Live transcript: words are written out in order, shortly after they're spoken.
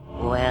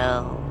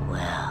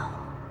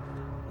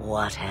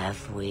What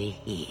have we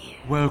here?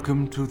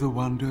 Welcome to the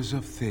wonders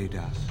of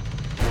Thedas.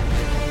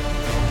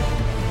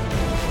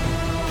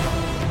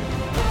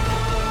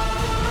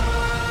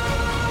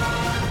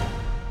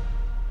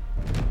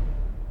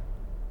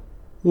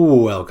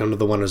 Welcome to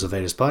the Wonders of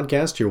Thedas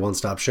podcast, your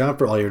one-stop shop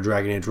for all your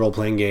Dragon Age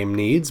role-playing game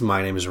needs.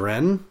 My name is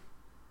Ren,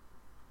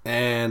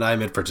 and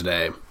I'm it for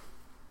today.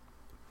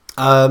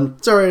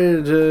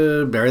 Sorry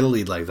to bury the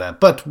lead like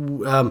that, but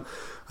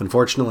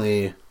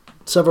unfortunately,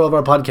 several of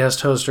our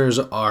podcast hosters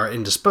are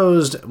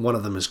indisposed. One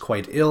of them is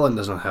quite ill and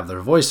does not have their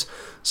voice,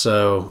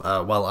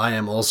 so while I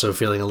am also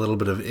feeling a little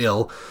bit of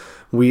ill,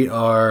 we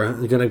are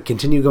going to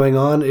continue going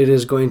on. It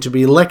is going to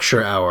be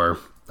lecture hour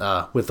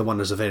with the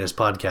Wonders of Thedas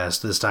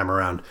podcast this time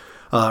around.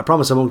 I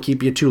promise I won't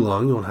keep you too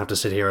long. You won't have to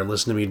sit here and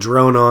listen to me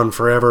drone on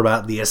forever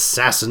about the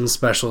assassin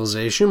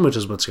specialization, which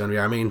is what's going to be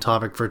our main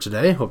topic for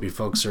today. Hope you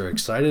folks are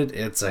excited.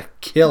 It's a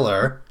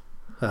killer.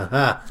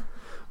 Haha.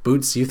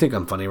 Boots, you think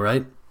I'm funny,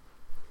 right?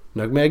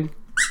 Nugmeg?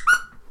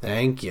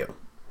 Thank you.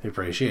 I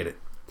appreciate it.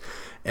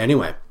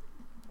 Anyway,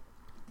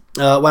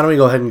 why don't we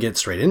go ahead and get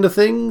straight into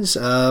things?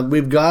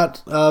 We've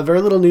got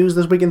very little news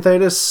this week in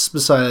Thedas,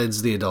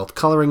 besides the adult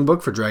coloring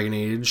book for Dragon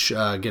Age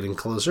getting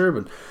closer,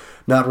 but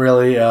not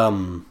really...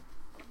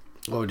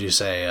 what would you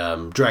say,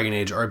 Dragon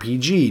Age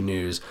RPG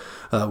news.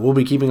 We'll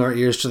be keeping our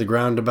ears to the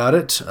ground about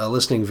it,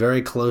 listening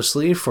very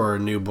closely for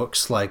new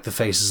books like The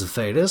Faces of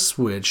Thedas,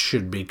 which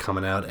should be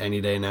coming out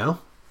any day now.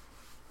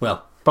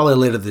 Well, probably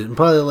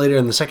later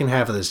in the second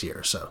half of this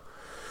year, so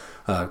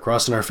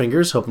crossing our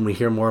fingers, hoping we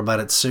hear more about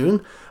it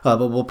soon,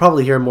 but we'll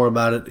probably hear more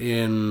about it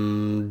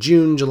in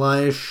June,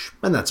 July-ish,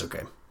 and that's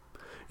okay.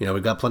 You know,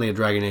 we've got plenty of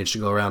Dragon Age to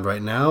go around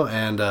right now,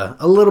 and a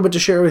little bit to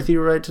share with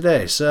you right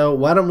today. So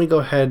why don't we go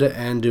ahead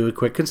and do a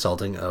quick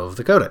consulting of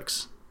the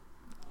Codex.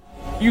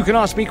 You can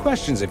ask me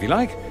questions if you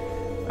like.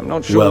 I'm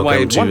not sure why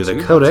you'd Welcome want to the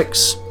to.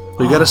 Codex.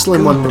 We got a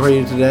slim one for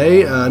you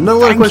today. Not a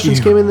lot of questions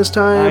came in this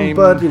time,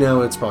 but, you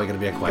know, it's probably going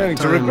to be a quiet Going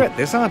time. to regret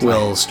this, aren't I?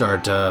 We'll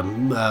start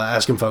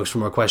asking folks for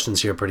more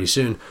questions here pretty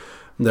soon.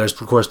 There's,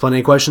 of course, plenty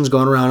of questions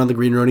going around on the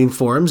Green Ronin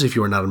forums. If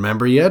you are not a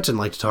member yet and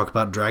like to talk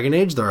about Dragon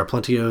Age, there are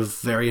plenty of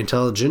very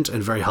intelligent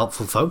and very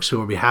helpful folks who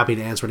will be happy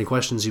to answer any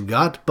questions you've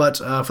got. But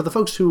for the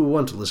folks who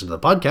want to listen to the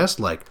podcast,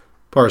 like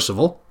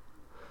Parsival,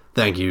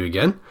 thank you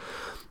again.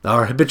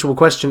 Our habitual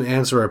question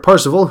answerer,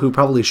 Parsival, who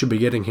probably should be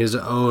getting his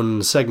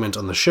own segment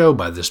on the show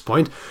by this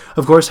point,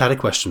 of course, had a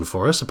question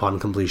for us upon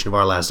completion of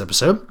our last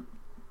episode.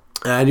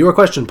 And your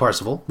question,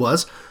 Parsival,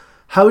 was...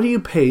 how do you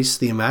pace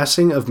the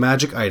amassing of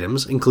magic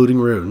items, including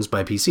runes,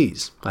 by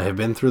PCs? I have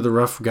been through the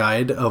rough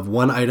guide of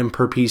one item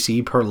per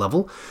PC per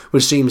level,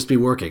 which seems to be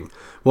working.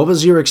 What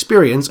was your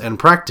experience and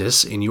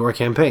practice in your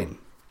campaign?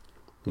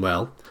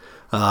 Well,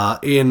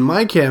 in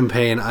my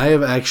campaign, I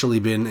have actually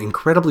been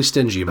incredibly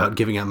stingy about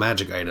giving out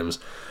magic items.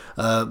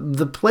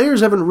 The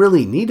players haven't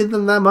really needed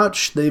them that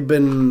much. They've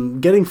been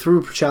getting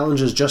through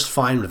challenges just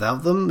fine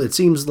without them. It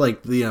seems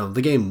like the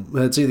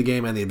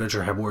game and the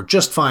adventure have worked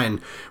just fine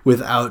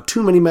without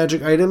too many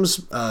magic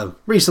items.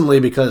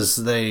 Recently, because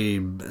they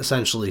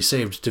essentially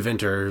saved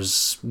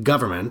Tevinter's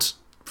government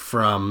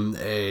from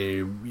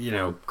a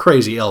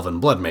crazy elven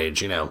blood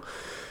mage.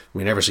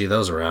 We never see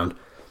those around.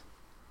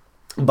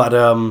 But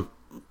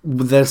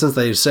then, since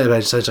they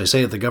essentially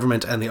saved the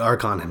government and the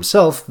Archon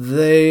himself,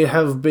 they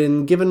have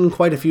been given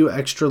quite a few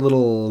extra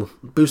little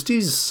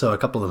boosties. So a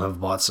couple of them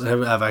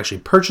have actually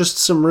purchased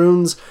some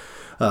runes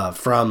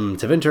from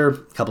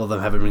Tevinter. A couple of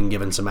them have been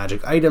given some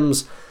magic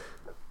items.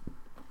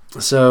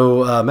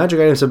 So magic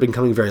items have been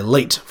coming very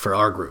late for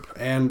our group,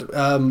 and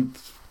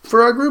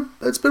for our group,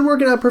 it's been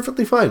working out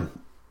perfectly fine.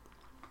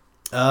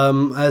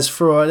 As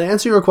for to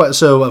answer your question,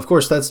 so of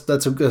course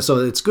so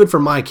it's good for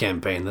my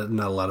campaign that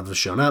not a lot of us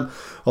shown up,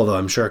 although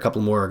I'm sure a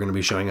couple more are going to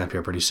be showing up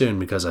here pretty soon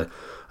because I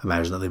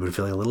imagine that they've been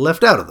feeling a little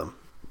left out of them.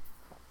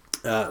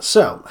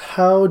 So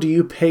how do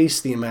you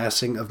pace the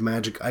amassing of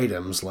magic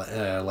items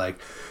like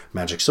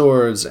magic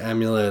swords,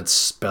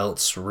 amulets,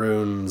 belts,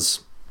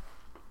 runes,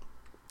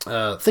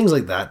 things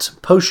like that,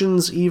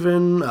 potions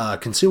even,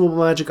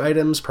 consumable magic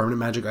items, permanent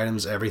magic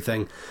items,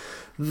 everything?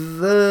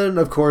 Then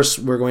of course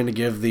we're going to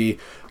give the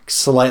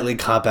slightly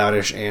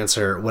cop-out-ish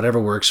answer, whatever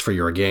works for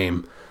your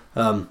game.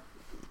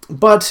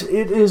 But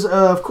it is,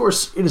 of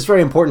course, it is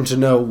very important to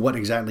know what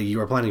exactly you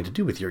are planning to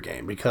do with your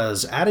game,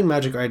 because adding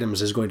magic items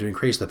is going to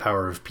increase the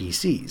power of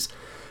PCs.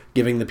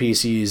 Giving the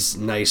PCs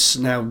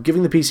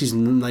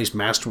nice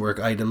masterwork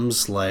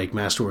items, like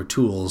masterwork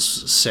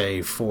tools,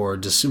 say for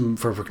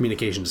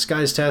communication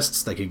disguise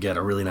tests, they could get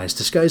a really nice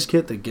disguise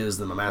kit that gives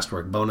them a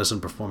masterwork bonus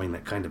in performing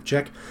that kind of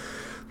check.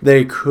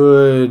 They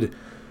could...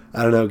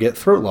 get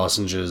throat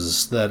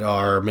lozenges that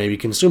are maybe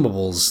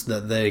consumables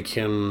that they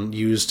can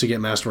use to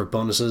get masterwork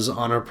bonuses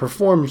on a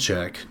perform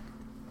check.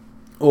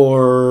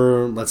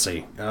 Or, let's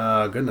see,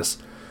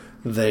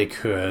 they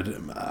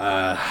could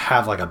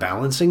have like a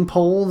balancing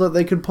pole that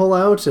they could pull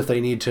out if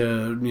they need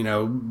to,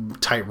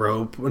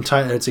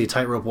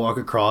 tightrope walk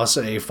across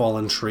a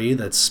fallen tree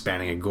that's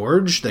spanning a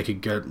gorge. They could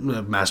get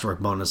a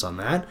masterwork bonus on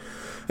that.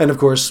 And of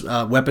course,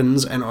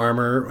 weapons and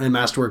armor and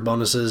masterwork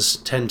bonuses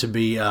tend to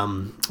be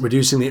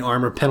reducing the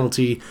armor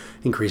penalty,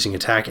 increasing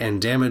attack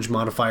and damage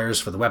modifiers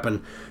for the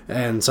weapon,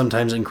 and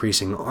sometimes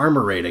increasing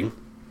armor rating.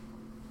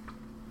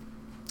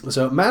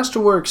 So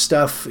masterwork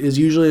stuff is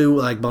usually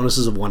like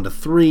bonuses of 1 to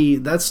 3.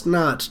 That's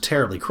not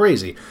terribly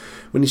crazy.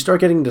 When you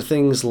start getting into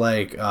things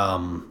like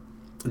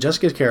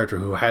Jessica's character,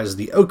 who has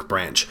the Oak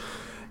Branch,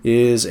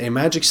 is a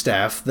magic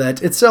staff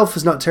that itself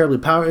is not terribly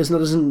powerful.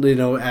 Doesn't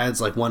adds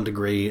like 1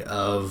 degree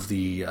of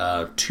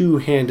the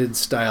two-handed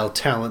style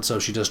talent. So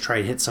she does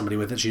try to hit somebody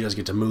with it. She does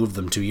get to move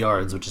them 2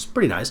 yards, which is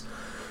pretty nice.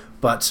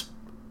 But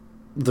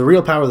the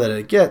real power that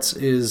it gets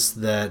is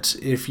that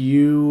if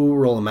you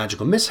roll a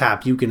magical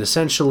mishap, you can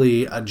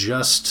essentially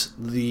adjust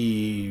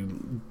the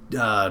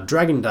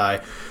dragon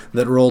die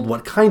that rolled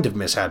what kind of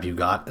mishap you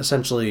got,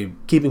 essentially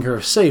keeping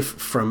her safe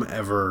from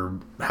ever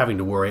having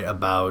to worry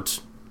about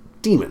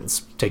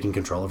demons taking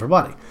control of her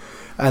body.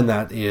 And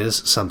that is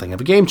something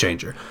of a game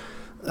changer.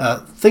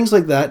 Things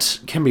like that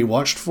can be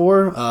watched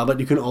for, but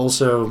you can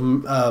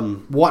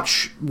also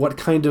watch what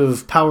kind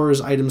of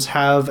powers items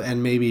have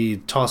and maybe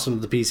toss them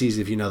to the PCs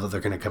if you know that they're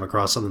going to come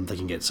across something they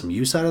can get some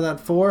use out of that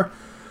for.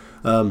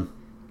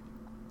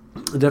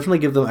 Definitely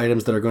give them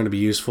items that are going to be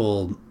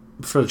useful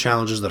for the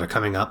challenges that are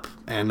coming up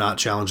and not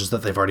challenges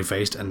that they've already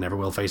faced and never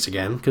will face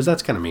again, because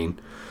that's kind of mean.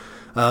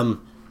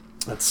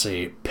 Let's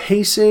see.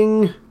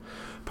 Pacing.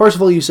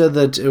 Parsifal, you said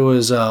that it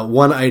was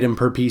 1 item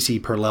per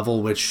PC per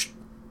level, which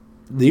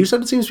you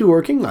said it seems to be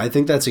working. I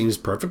think that seems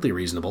perfectly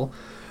reasonable.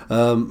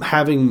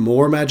 Having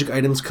more magic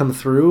items come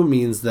through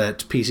means that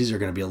PCs are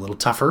going to be a little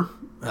tougher,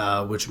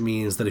 which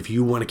means that if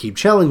you want to keep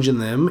challenging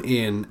them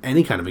in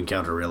any kind of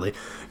encounter, really,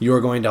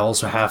 you're going to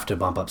also have to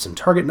bump up some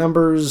target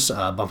numbers,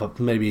 bump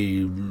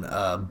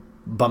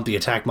the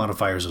attack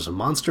modifiers of some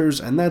monsters,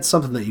 and that's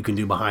something that you can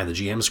do behind the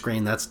GM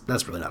screen. That's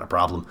really not a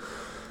problem.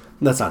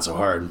 That's not so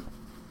hard.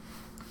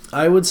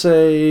 I would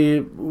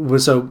say,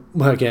 so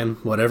again,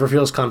 whatever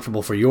feels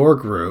comfortable for your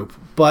group,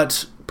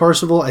 but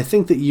Parsifal, I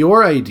think that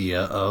your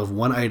idea of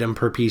 1 item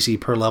per PC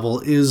per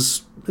level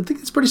I think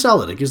it's pretty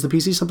solid. It gives the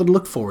PC something to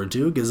look forward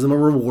to, it gives them a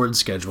reward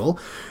schedule,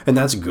 and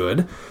that's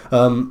good.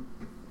 And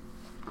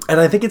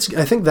I think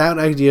that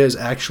idea is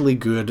actually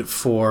good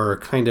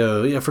for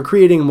for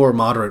creating a more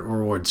moderate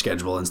reward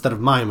schedule instead of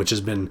mine, which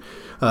has been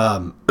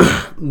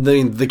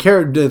the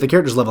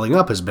characters leveling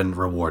up has been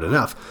reward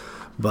enough.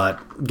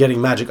 But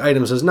getting magic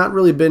items has not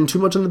really been too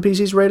much on the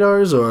PC's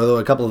radars, although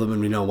a couple of them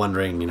have been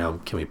wondering,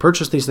 can we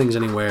purchase these things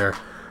anywhere?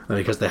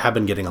 Because they have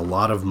been getting a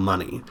lot of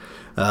money.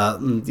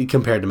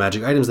 Compared to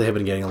magic items, they have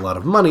been getting a lot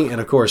of money,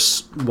 and of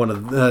course, one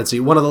of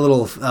the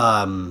little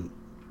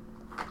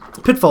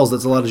pitfalls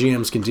that a lot of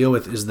GMs can deal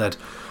with is that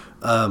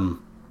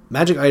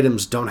magic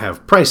items don't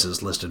have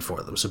prices listed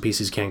for them, so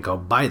PCs can't go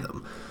buy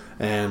them.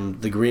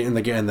 And the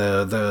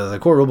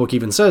core rulebook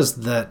even says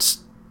that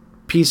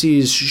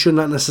PCs should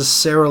not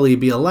necessarily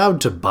be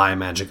allowed to buy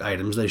magic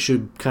items. They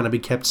should kind of be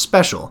kept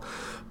special.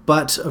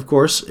 But, of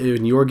course,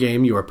 in your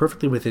game, you are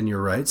perfectly within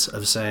your rights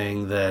of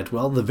saying that,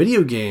 well, the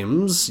video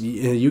games,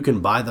 you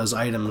can buy those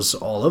items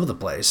all over the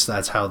place.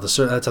 That's how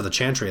the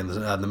Chantry and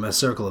the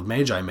Circle of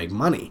Magi make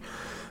money.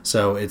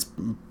 So it's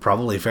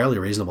probably fairly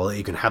reasonable that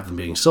you can have them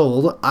being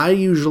sold. I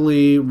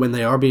usually, when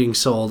they are being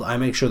sold, I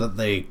make sure that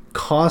they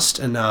cost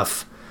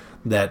enough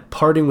that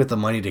parting with the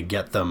money to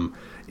get them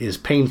is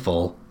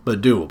painful but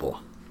doable.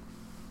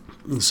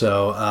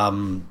 So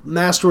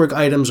masterwork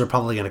items are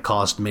probably going to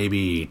cost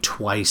maybe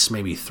twice,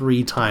 maybe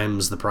 3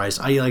 times the price.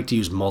 I like to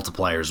use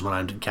multipliers when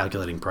I'm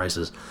calculating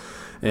prices,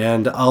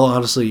 and I'll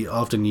honestly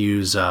often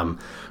use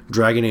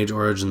Dragon Age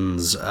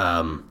Origins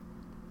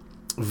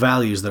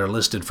values that are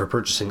listed for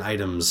purchasing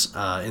items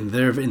in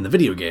the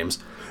video games,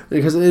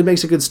 because it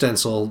makes a good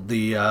stencil.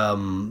 The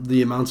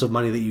amounts of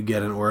money that you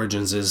get in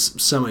Origins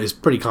is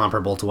pretty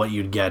comparable to what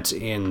you'd get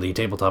in the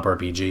tabletop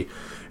RPG.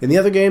 In the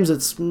other games,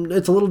 it's a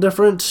little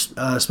different,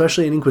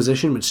 especially in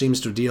Inquisition, which seems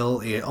to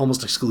deal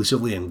almost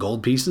exclusively in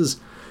gold pieces,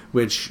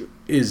 which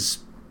is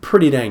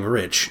pretty dang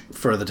rich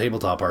for the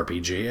tabletop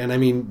RPG. And I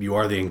mean, you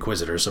are the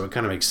Inquisitor, so it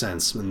kind of makes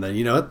sense. And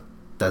then,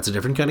 that's a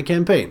different kind of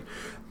campaign.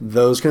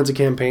 Those kinds of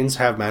campaigns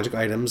have magic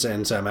items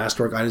and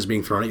masterwork items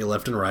being thrown at you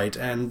left and right,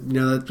 and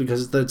that's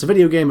because it's a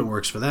video game, it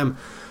works for them.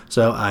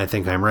 So I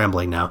think I'm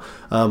rambling now.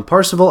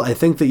 Parsifal, I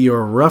think that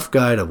your rough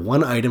guide of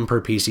 1 item per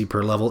PC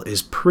per level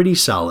is pretty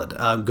solid.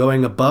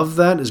 Going above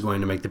that is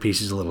going to make the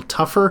PCs a little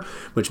tougher,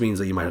 which means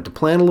that you might have to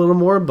plan a little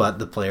more, but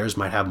the players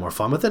might have more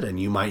fun with it, and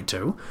you might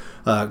too.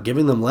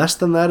 Giving them less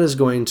than that is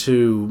going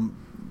to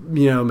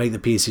make the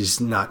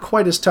PCs not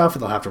quite as tough.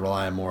 They'll have to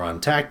rely more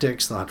on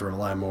tactics. They'll have to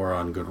rely more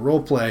on good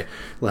roleplay.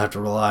 They'll have to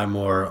rely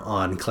more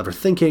on clever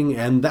thinking,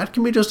 and that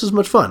can be just as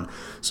much fun.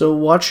 So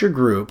watch your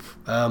group.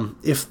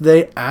 If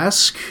they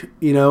ask,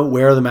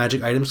 where are the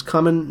magic items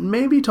coming,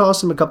 maybe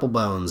toss them a couple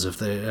bones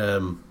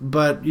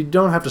but you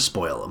don't have to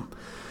spoil them.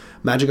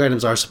 Magic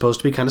items are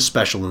supposed to be kind of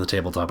special in the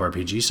tabletop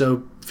RPG,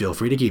 so feel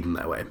free to keep them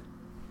that way.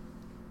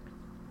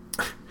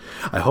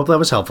 I hope that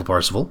was helpful,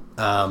 Parsifal.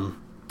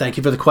 Thank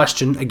you for the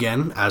question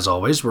again, as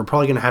always. We're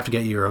probably going to have to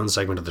get you your own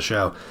segment of the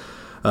show.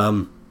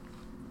 So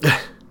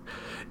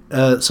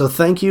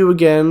thank you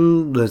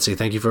again. Let's see.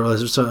 Thank you for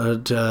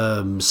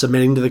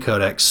submitting to the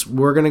Codex.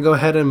 We're going to go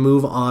ahead and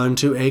move on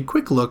to a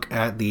quick look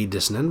at the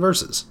Dissonant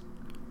Verses.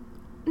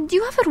 Do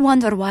you ever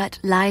wonder what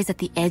lies at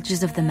the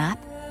edges of the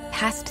map,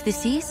 past the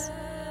seas?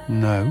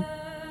 No.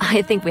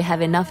 I think we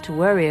have enough to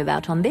worry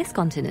about on this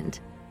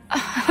continent.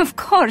 Of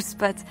course,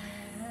 but...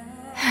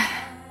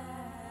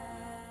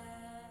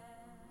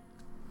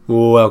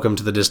 Welcome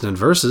to the Dissonant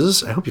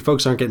Verses. I hope you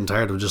folks aren't getting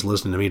tired of just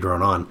listening to me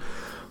drone on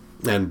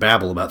and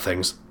babble about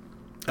things.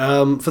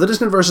 For the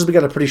Dissonant Verses, we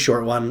got a pretty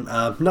short one.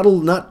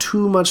 Not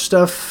too much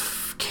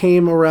stuff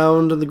came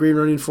around in the Green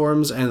Ronin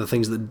forums, and the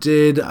things that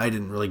did, I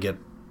didn't really get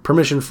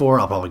permission for.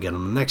 I'll probably get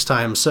them next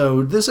time.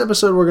 So this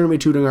episode, we're going to be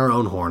tooting our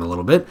own horn a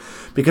little bit,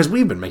 because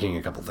we've been making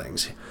a couple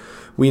things.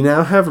 We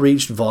now have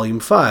reached Volume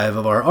 5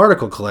 of our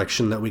article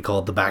collection that we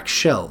called The Back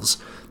Shelves.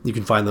 You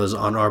can find those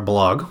on our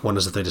blog, One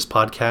is the Thetis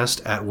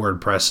Podcast, at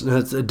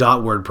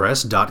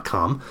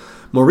wordpress.com.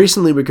 More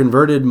recently, we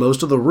converted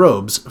most of the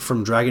robes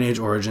from Dragon Age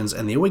Origins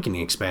and the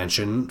Awakening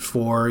expansion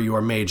for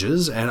your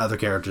mages and other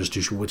characters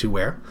to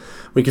wear.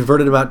 We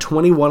converted about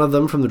 21 of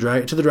them from to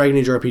the Dragon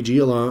Age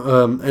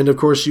RPG, and of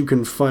course, you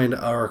can find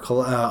our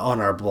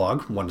on our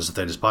blog, One is the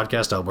Thetis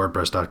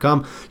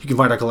Podcast.wordpress.com. You can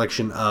find our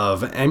collection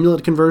of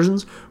amulet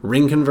conversions,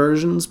 ring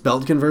conversions,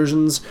 belt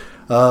conversions,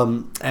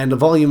 and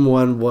Volume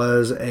 1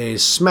 was a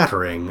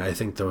smattering. I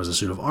think there was a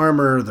suit of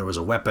armor, there was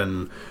a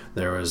weapon,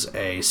 there was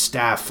a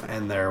staff,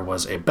 and there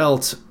was a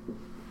belt.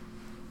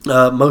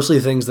 Mostly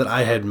things that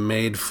I had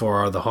made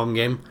for the home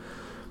game.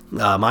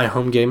 My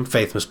home game,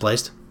 Faith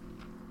Misplaced.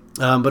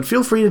 But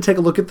feel free to take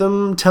a look at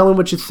them, tell them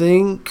what you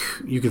think.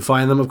 You can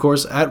find them, of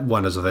course, at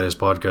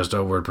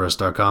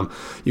wonders.thetis.podcast.wordpress.com.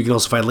 You can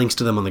also find links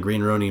to them on the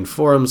Green Ronin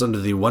forums under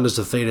the Wonders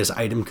of Thetis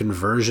item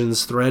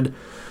conversions thread.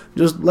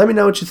 Just let me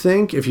know what you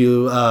think. If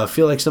you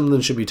feel like something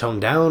should be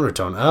toned down or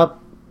toned up,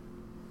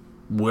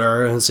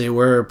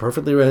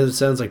 it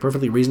sounds like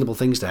perfectly reasonable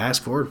things to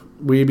ask for.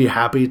 We'd be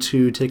happy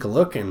to take a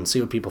look and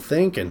see what people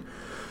think, and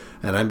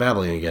I'm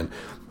babbling again.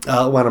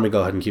 Why don't we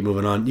go ahead and keep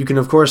moving on? You can,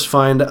 of course,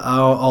 find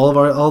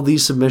all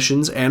these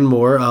submissions and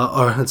more.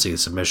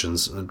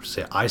 Submissions.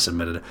 I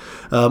submitted it.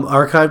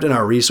 Archived in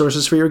our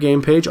resources for your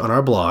game page on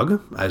our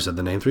blog. I've said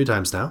the name 3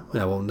 times now.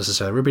 I won't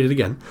necessarily repeat it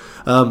again.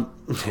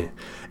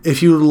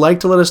 If you'd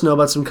like to let us know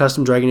about some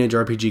custom Dragon Age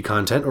RPG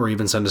content, or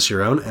even send us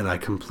your own, and I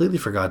completely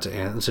forgot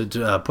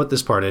to put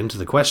this part into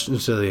the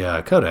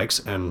Codex,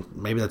 and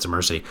maybe that's a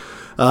mercy.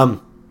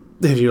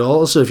 If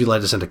you'd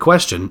like to send a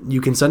question,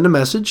 you can send a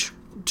message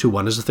to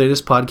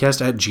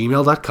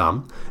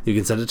wondersofthetispodcast@gmail.com. You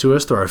can send it to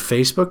us through our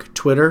Facebook,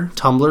 Twitter,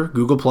 Tumblr,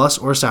 Google+,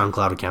 or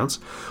SoundCloud accounts.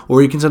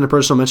 Or you can send a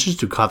personal message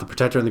to Koth the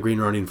Protector on the Green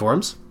Ronin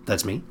forums.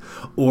 That's me.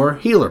 Or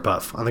Healer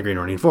Puff on the Green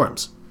Ronin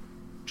forums.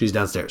 She's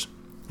downstairs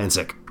and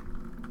sick.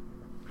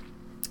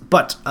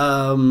 But,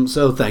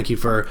 so thank you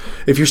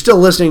if you're still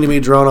listening to me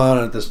drone on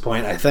at this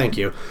point, I thank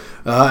you.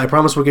 I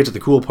promise we'll get to the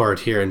cool part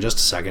here in just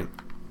a second.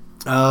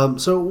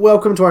 So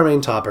welcome to our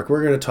main topic.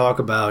 We're going to talk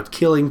about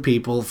killing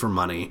people for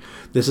money.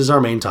 This is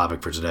our main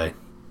topic for today.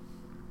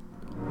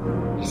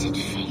 Is it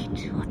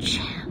fate or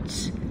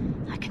chance?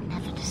 I can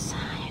never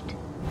decide.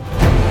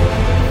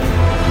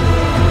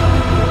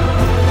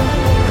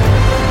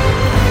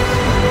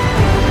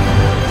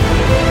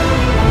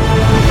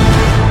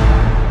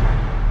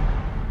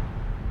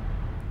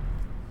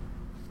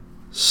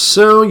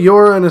 So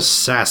you're an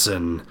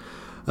assassin.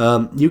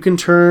 You can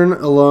turn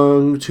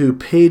along to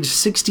page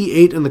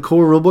 68 in the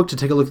core rulebook to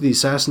take a look at the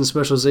assassin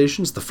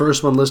specializations. The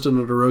first one listed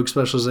under rogue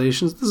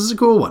specializations. This is a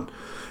cool one.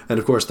 And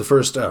of course, the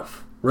first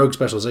rogue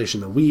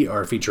specialization that we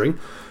are featuring.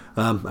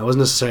 I wasn't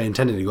necessarily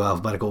intending to go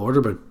alphabetical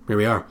order, but here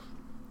we are.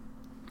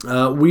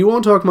 We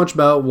won't talk much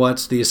about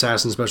what the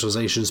assassin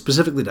specialization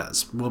specifically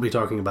does. We'll be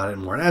talking about it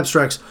more in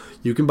abstracts.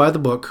 You can buy the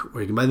book,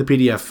 or you can buy the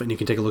PDF, and you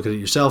can take a look at it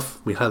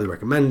yourself. We highly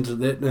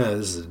recommend it.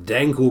 This is a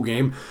dang cool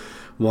game.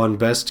 Won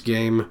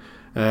the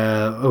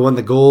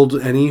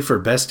Gold Ennie for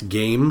Best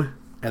Game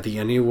at the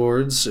Ennie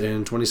Awards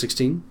in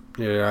 2016.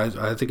 Yeah,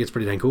 I think it's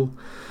pretty dang cool.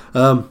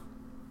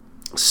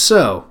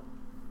 So,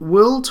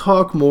 we'll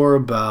talk more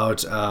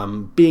about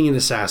being an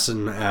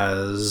assassin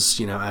as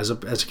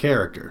a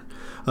character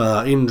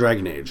in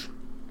Dragon Age.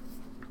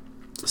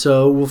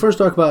 So, we'll first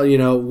talk about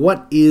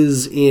what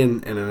is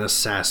in an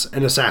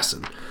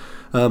assassin.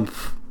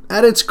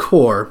 At its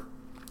core,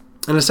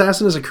 an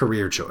assassin is a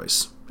career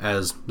choice,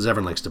 as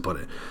Zevran likes to put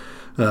it.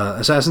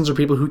 Assassins are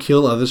people who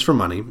kill others for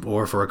money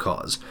or for a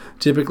cause.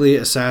 Typically, being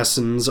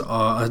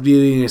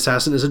an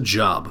assassin is a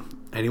job.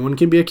 Anyone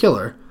can be a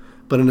killer,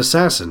 but an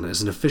assassin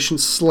is an efficient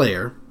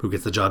slayer who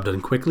gets the job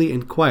done quickly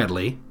and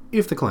quietly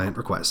if the client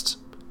requests.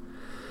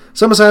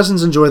 Some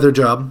assassins enjoy their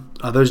job,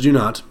 others do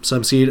not.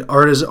 Some see it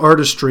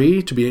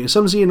artistry to being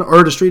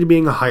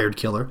a hired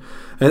killer,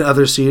 and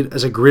others see it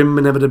as a grim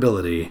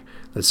inevitability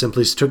that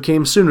simply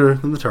came sooner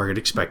than the target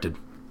expected.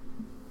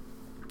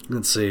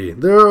 Let's see.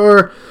 There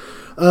are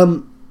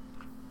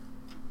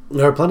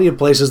plenty of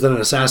places that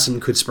an assassin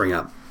could spring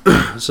up.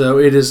 So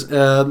it is.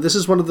 This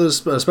is one of those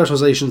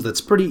specializations that's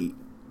pretty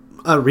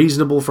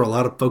reasonable for a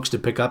lot of folks to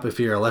pick up if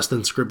you're a less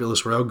than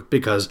scrupulous rogue,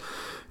 because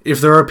if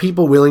there are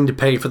people willing to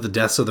pay for the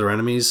deaths of their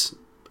enemies,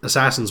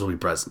 assassins will be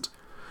present.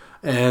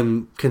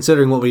 And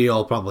considering what we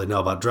all probably know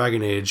about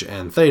Dragon Age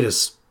and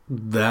Thedas,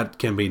 that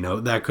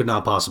could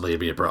not possibly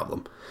be a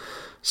problem.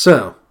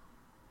 So,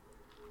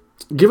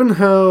 given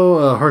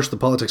how harsh the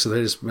politics of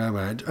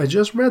Thedas, I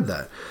just read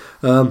that.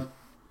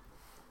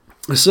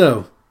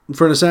 So,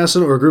 for an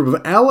assassin or a group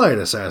of allied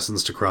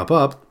assassins to crop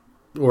up,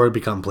 or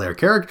become player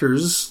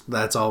characters,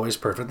 that's always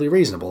perfectly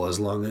reasonable, as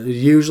long as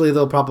usually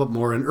they'll pop up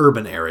more in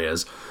urban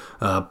areas,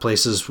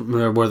 places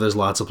where there's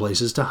lots of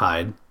places to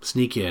hide,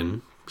 sneak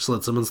in,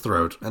 slit someone's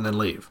throat, and then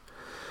leave.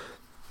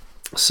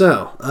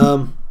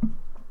 So,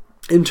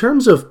 in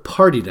terms of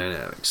party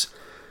dynamics,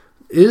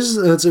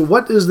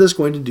 what is this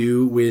going to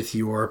do with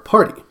your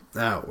party?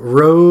 Now,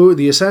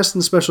 the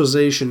assassin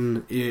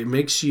specialization, it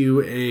makes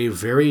you a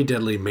very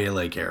deadly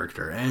melee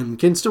character and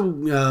can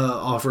still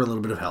offer a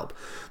little bit of help.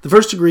 The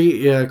first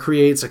degree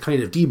creates a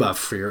kind of debuff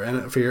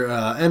for your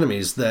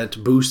enemies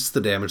that boosts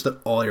the damage that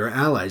all your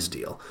allies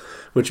deal,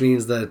 which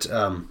means that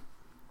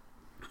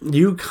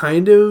you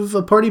kind of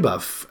a party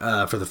buff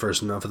for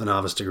the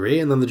novice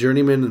degree, and then the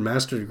journeyman and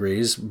master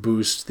degrees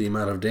boost the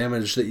amount of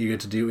damage that you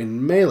get to do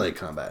in melee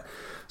combat.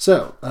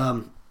 So,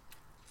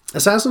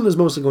 assassin is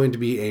mostly going to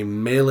be a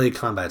melee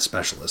combat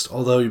specialist,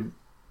 although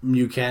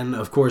you can,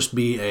 of course,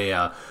 be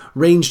a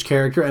ranged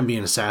character and be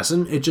an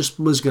assassin. It just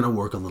was going to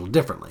work a little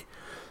differently.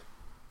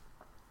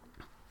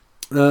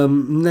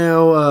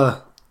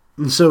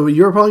 So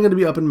you're probably going to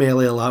be up in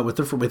melee a lot with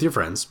your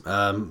friends,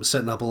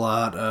 setting up a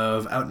lot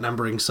of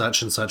outnumbering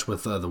such and such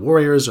with the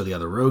warriors or the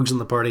other rogues in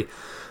the party.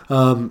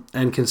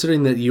 And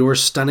considering that your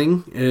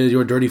stunning,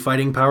 your dirty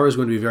fighting power is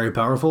going to be very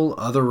powerful,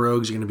 other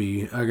rogues are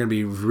going to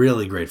be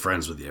really great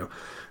friends with you,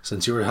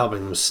 since you were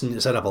helping them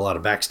set up a lot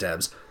of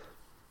backstabs.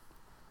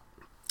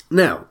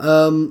 Now,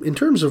 in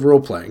terms of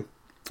role-playing,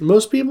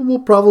 most people will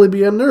probably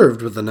be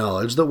unnerved with the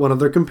knowledge that one of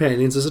their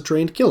companions is a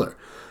trained killer,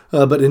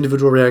 but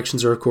individual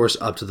reactions are, of course,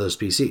 up to those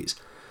PCs.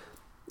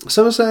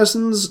 Some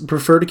assassins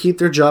prefer to keep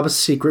their job a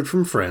secret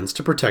from friends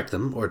to protect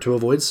them or to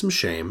avoid some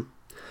shame.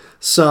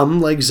 Some,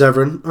 like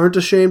Zevran, aren't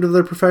ashamed of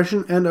their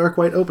profession and are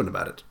quite open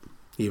about it,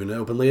 even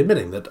openly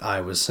admitting that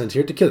I was sent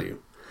here to kill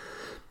you.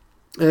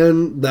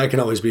 And that can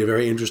always be a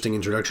very interesting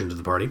introduction to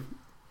the party.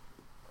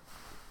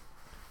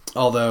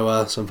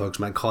 Although some folks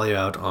might call you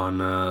out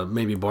on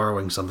maybe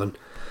borrowing something.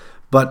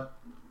 But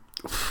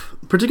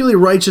particularly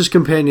righteous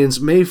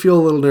companions may feel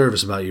a little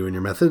nervous about you and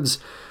your methods,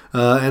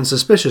 and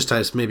suspicious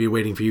types may be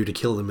waiting for you to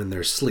kill them in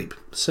their sleep.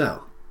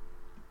 So,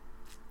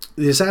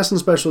 the assassin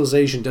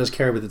specialization does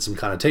carry with it some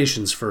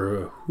connotations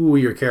for who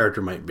your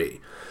character might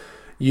be.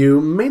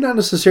 You may not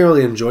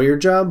necessarily enjoy your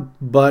job,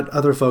 but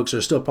other folks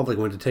are still probably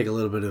going to take a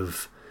little bit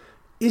of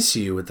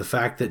issue with the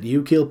fact that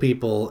you kill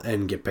people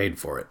and get paid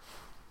for it.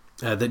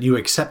 That you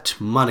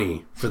accept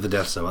money for the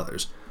deaths of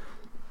others.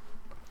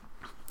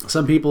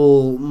 Some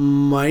people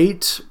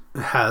might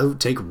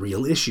take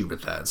real issue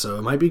with that, so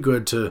it might be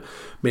good to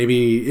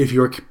maybe, if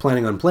you're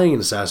planning on playing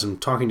an assassin,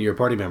 talking to your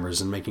party members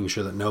and making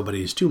sure that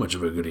nobody's too much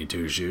of a goody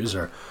two-shoes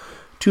or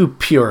too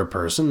pure a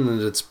person,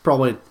 and it's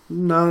probably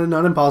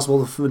not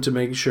impossible to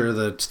make sure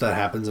that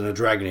happens in a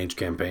Dragon Age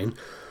campaign.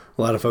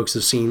 A lot of folks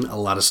have seen a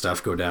lot of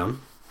stuff go down.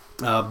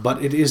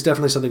 But it is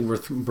definitely something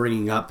worth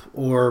bringing up,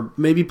 or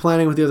maybe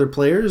planning with the other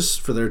players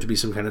for there to be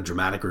some kind of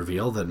dramatic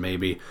reveal that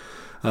maybe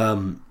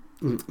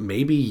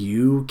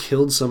you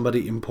killed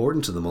somebody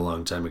important to them a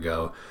long time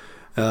ago,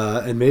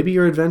 and maybe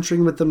you're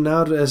adventuring with them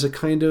now as a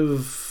kind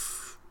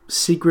of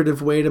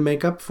secretive way to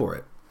make up for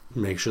it.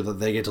 Make sure that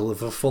they get to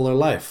live a fuller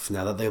life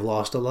now that they've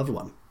lost a loved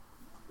one.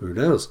 Who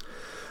knows?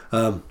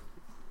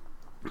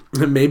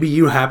 Maybe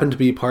you happen to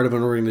be part of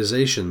an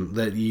organization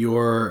that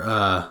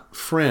your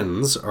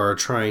friends are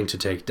trying to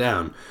take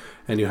down,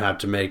 and you have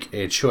to make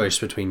a choice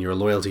between your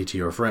loyalty to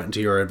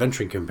your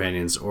adventuring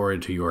companions, or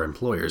to your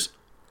employers.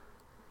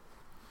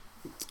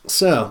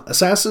 So,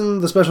 Assassin,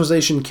 the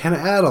specialization, can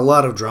add a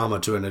lot of drama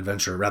to an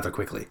adventure rather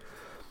quickly.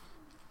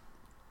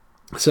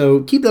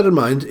 So keep that in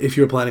mind if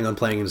you're planning on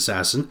playing an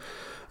Assassin.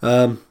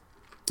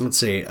 Let's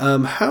see.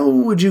 How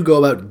would you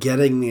go about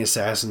getting the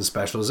assassin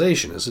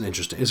specialization?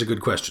 Is a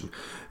good question.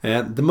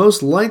 And the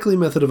most likely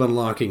method of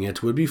unlocking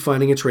it would be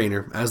finding a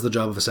trainer, as the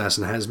job of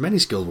assassin has many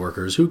skilled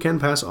workers who can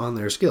pass on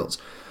their skills.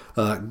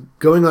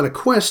 Going on a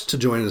quest to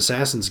join an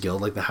assassin's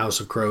guild, like the House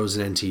of Crows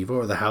in Antiva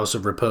or the House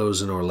of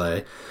Repose in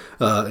Orlais,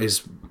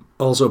 is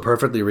also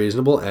perfectly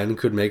reasonable and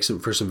could make some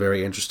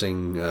very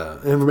interesting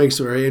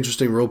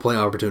role-playing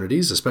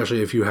opportunities,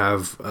 especially if you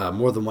have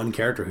more than one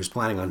character who's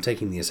planning on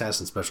taking the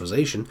assassin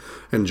specialization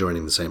and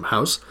joining the same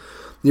house.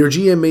 Your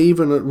GM may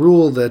even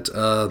rule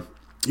that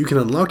you can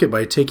unlock it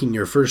by taking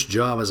your first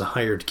job as a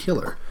hired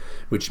killer,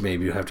 which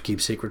maybe you have to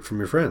keep secret from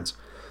your friends.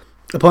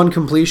 Upon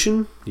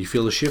completion, you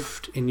feel a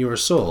shift in your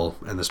soul,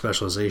 and the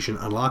specialization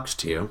unlocks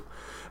to you,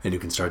 and you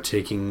can start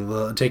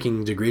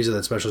taking degrees of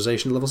that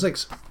specialization at level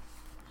 6.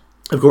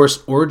 Of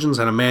course, Origins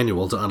had a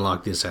manual to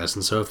unlock the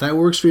assassin, so if that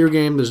works for your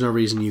game, there's no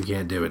reason you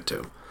can't do it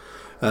too.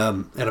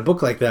 And a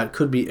book like that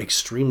could be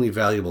extremely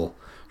valuable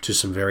to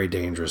some very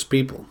dangerous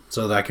people.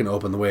 So that can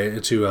open the way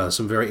to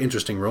some very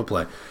interesting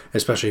roleplay,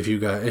 especially if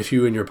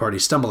you and your party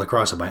stumble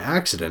across it by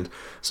accident.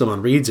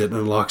 Someone reads it and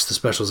unlocks the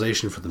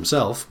specialization for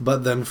themselves,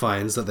 but then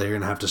finds that they're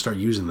going to have to start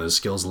using those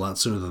skills a lot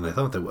sooner than they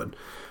thought they would,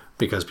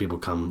 because people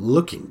come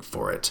looking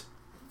for it.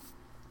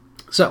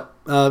 So,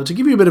 to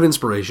give you a bit of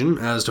inspiration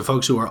as to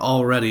folks who are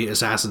already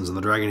assassins in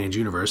the Dragon Age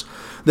universe,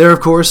 there, of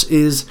course,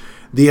 is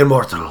the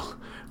immortal,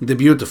 the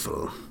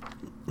beautiful,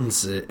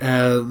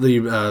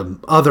 the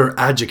other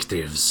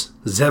adjectives,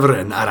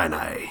 Zevran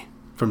Aranai,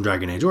 from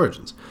Dragon Age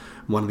Origins,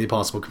 one of the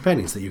possible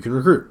companions that you can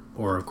recruit.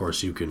 Or, of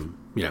course, you can,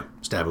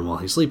 stab him while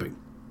he's sleeping.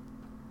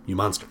 You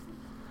monster.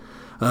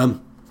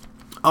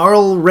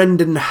 Arl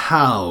Rendon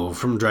Howe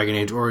from Dragon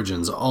Age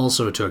Origins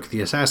also took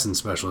the assassin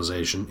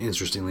specialization,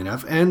 interestingly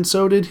enough, and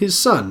so did his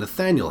son,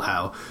 Nathaniel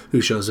Howe,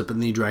 who shows up in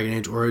the Dragon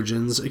Age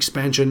Origins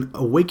expansion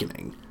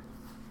Awakening.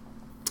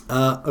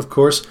 Of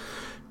course,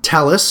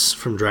 Talus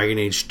from Dragon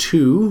Age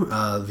 2,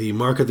 the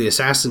Mark of the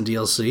Assassin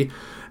DLC,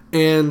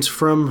 and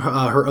from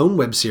her own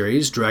web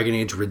series, Dragon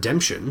Age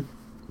Redemption,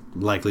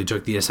 likely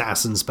took the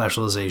assassin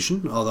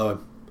specialization, although,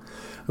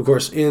 of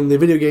course, in the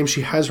video game,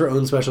 she has her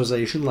own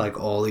specialization, like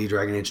all the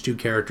Dragon Age 2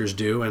 characters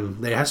do,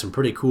 and they have some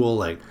pretty cool,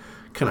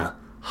 kind of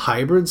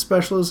hybrid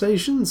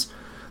specializations.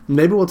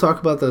 Maybe we'll talk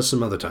about those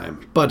some other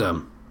time. But,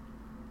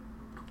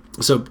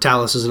 so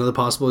Talus is another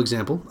possible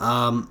example.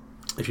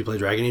 If you play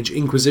Dragon Age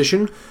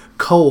Inquisition,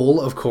 Cole,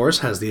 of course,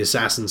 has the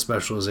assassin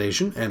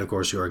specialization, and, of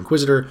course, your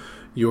Inquisitor,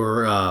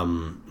 your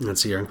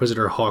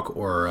Inquisitor, Hawk,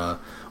 or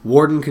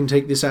Warden can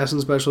take the assassin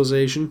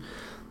specialization.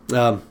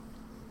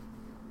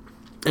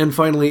 And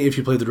finally, if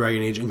you play the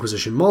Dragon Age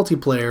Inquisition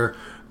multiplayer,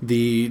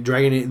 the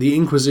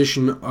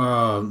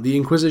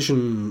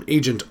Inquisition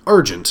agent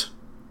Argent,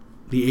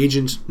 the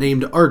agent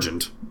named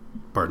Argent,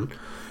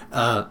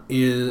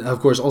 of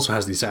course also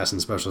has the assassin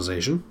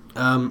specialization.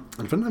 And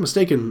if I'm not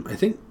mistaken, I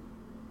think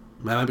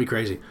I might be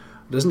crazy.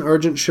 Doesn't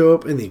Argent show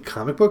up in the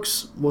comic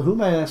books? Well, who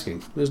am I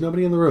asking? There's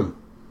nobody in the room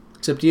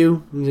except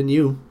you and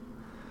you.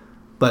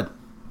 But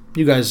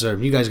you guys got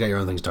your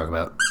own things to talk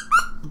about.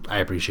 I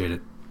appreciate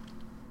it.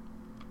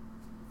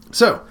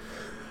 So,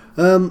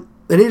 an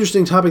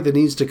interesting topic that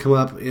needs to come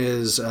up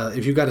is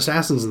if you've got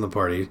assassins in the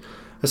party,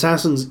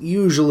 assassins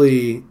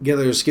usually get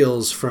their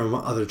skills from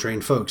other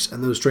trained folks,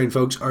 and those trained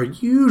folks are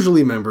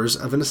usually members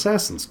of an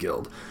assassin's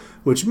guild,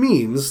 which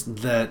means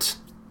that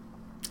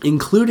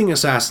including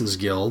assassins'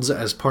 guilds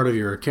as part of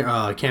your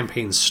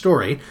campaign's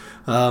story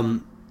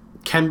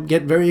can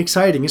get very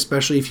exciting,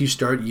 especially if you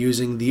start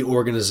using the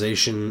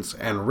organizations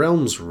and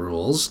realms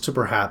rules to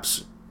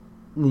perhaps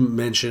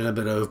mention a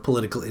bit of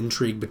political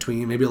intrigue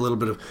between, maybe a little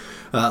bit of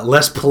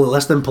less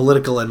than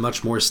political and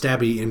much more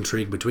stabby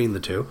intrigue between the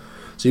two.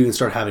 So you can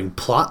start having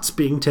plots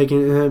being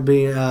taken,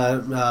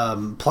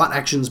 plot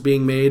actions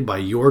being made by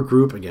your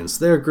group against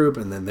their group,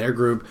 and then their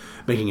group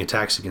making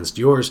attacks against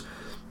yours.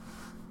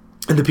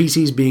 And the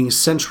PCs being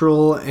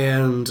central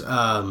and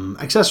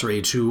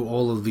accessory to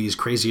all of these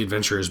crazy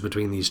adventures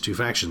between these two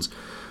factions.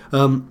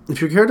 If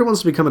your character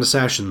wants to become an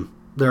assassin,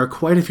 there are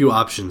quite a few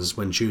options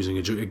when choosing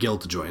a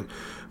guild to join.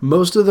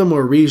 Most of them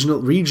are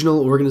regional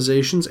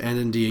organizations, and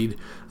indeed,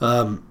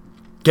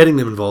 getting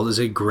them involved is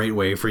a great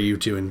way for you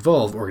to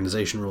involve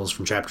organization rules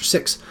from Chapter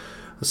 6.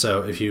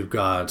 So if you've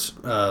got,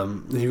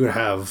 you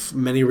have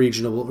many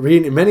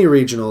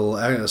regional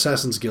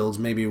assassins guilds,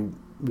 maybe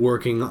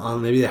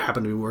they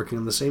happen to be working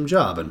on the same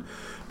job, and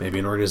maybe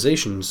an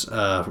organization's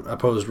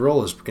opposed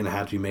role is going to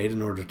have to be made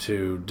in order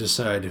to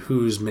decide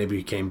who's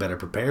maybe came better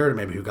prepared,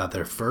 maybe who got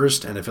there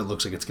first, and if it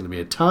looks like it's going to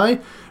be a tie,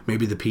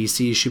 maybe the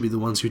PCs should be the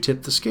ones who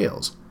tip the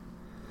scales.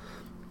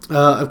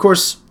 Of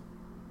course,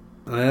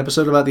 an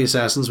episode about the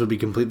assassins would be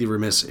completely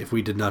remiss if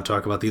we did not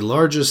talk about the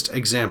largest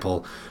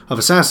example of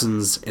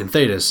assassins in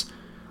Thedas,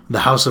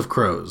 the House of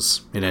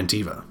Crows in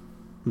Antiva,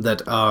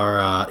 that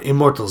our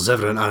immortal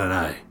Zevran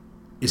Aranai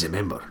is a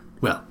member.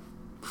 Well,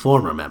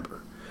 former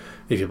member,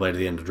 if you play to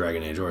the end of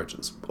Dragon Age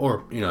Origins.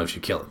 Or, if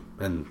you kill him,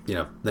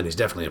 and, then he's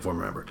definitely a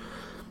former member.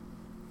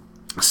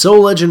 So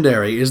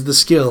legendary is the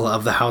skill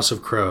of the House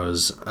of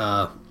Crows,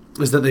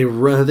 is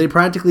that they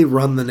practically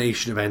run the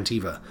nation of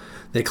Antiva.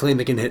 They claim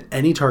they can hit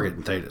any target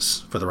in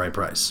Thedas for the right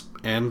price.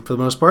 And, for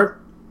the most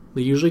part,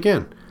 they usually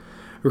can.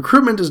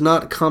 Recruitment is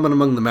not common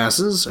among the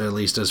masses, at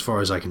least as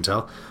far as I can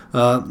tell,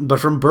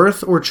 but from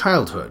birth or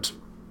childhood.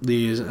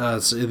 The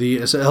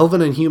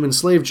elven and human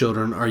slave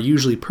children are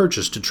usually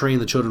purchased to train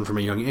the children from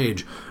a young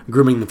age,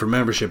 grooming them for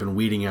membership and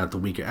weeding out the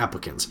weaker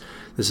applicants.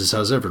 This is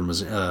how Zevran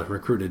was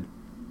recruited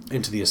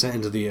into the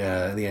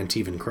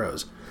Antivan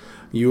Crows.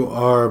 You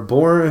are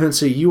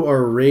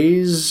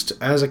raised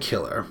as a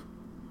killer,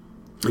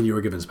 and you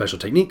are given special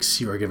techniques.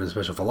 You are given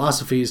special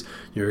philosophies.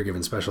 You are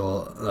given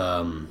special.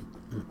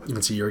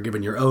 You are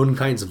given your own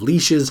kinds of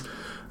leashes,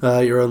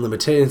 your own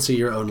limitations,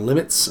 your own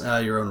limits,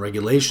 your own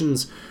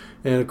regulations.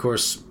 And, of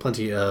course,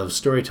 plenty of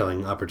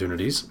storytelling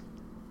opportunities.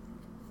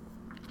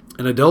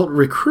 An adult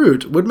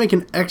recruit would make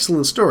an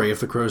excellent story if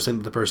the Crows think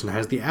that the person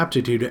has the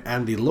aptitude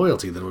and the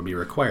loyalty that would be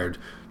required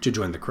to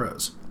join the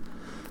Crows.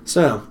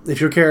 So,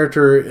 if your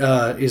character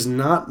did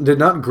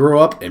not grow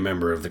up a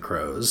member of the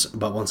Crows,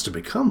 but wants to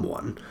become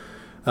one,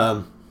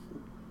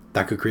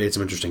 that could create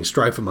some interesting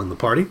strife among the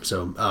party.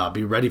 So,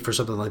 be ready for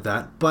something like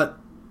that. But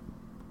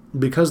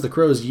because the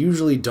Crows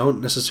usually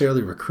don't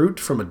necessarily recruit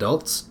from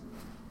adults,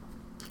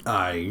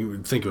 I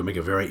think it would make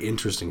a very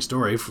interesting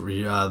story for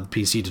the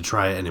PC to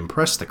try and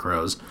impress the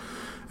Crows.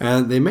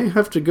 And they may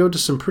have to go to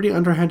some pretty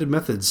underhanded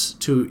methods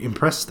to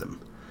impress them.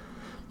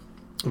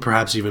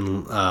 Perhaps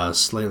even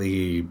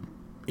slightly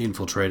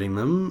infiltrating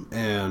them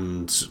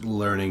and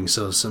learning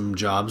some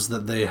jobs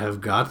that they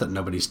have got that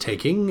nobody's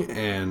taking,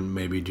 and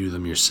maybe do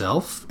them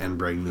yourself and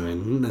bring them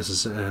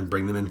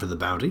in for the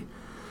bounty.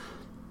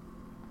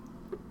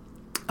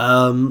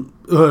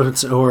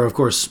 Or of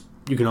course,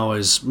 you can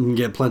always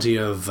get plenty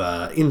of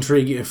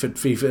intrigue if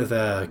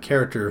a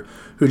character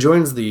who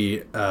joins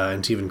the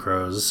Antivan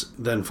Crows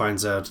then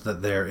finds out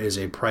that there is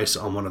a price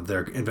on one of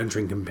their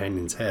adventuring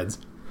companions' heads.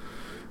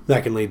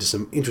 That can lead to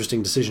some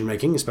interesting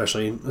decision-making,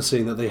 especially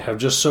seeing that they have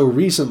just so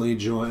recently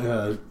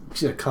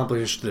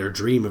accomplished their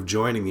dream of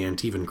joining the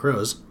Antivan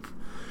Crows.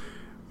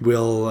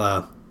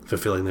 Will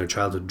fulfilling their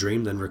childhood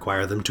dream then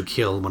require them to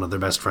kill one of their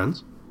best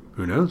friends?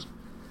 Who knows?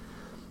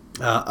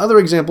 Other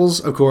examples,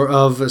 of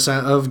course,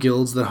 of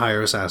guilds that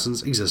hire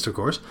assassins exist, of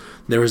course.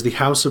 There is the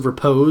House of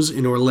Repose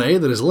in Orlais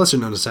that is a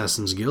lesser-known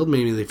assassins guild,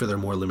 mainly for their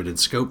more limited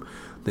scope.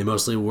 They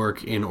mostly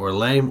work in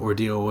Orlais or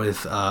deal with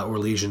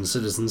Orlesian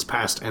citizens,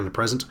 past and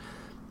present.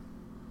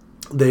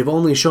 They've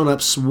only shown up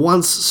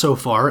once so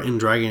far in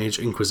Dragon Age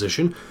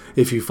Inquisition,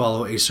 if you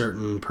follow a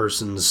certain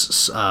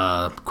person's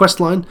quest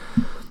line.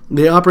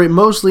 They operate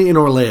mostly in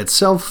Orlais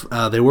itself.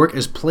 They work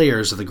as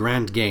players of the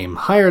grand game,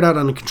 hired out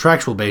on a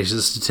contractual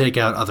basis to take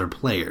out other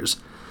players.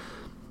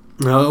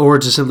 Or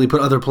to simply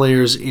put other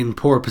players in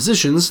poor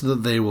positions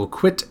that they will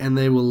quit and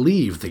they will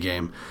leave the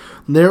game.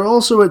 They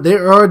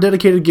are a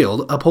dedicated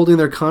guild, upholding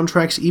their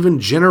contracts even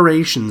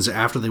generations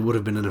after they would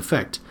have been in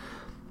effect.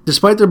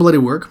 Despite their bloody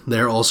work, they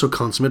are also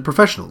consummate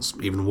professionals,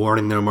 even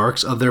warning their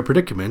marks of their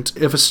predicament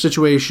if a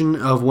situation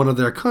of one of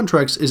their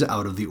contracts is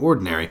out of the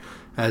ordinary,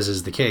 as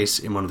is the case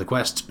in one of the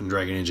quests in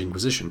Dragon Age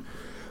Inquisition.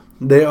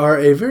 They are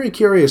a very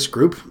curious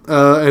group,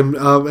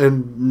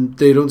 and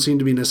they don't seem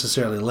to be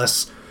necessarily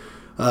less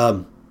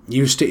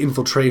used to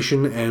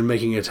infiltration and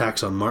making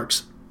attacks on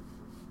marks.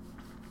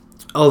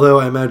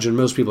 Although I imagine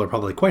most people are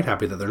probably quite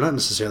happy that they're not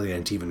necessarily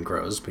Antivan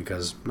Crows,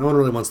 because no one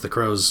really wants the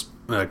Crows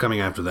coming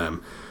after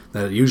them.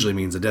 That usually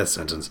means a death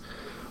sentence.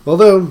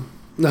 Although,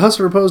 the House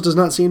of Repose does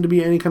not seem to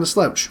be any kind of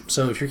slouch,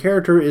 so if your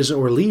character is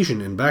Orlesian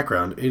in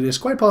background, it is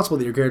quite possible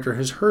that your character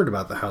has heard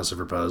about the House of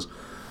Repose,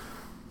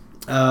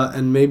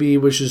 and maybe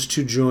wishes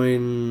to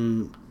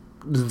join,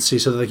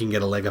 so that they can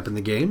get a leg up in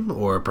the game,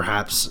 or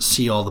perhaps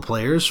see all the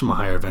players from a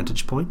higher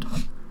vantage point.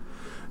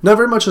 Not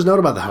very much is known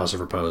about the House of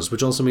Repose,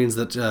 which also means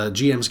that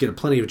GMs get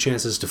plenty of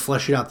chances to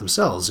flesh it out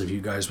themselves if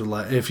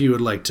you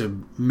would like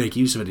to make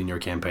use of it in your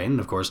campaign, and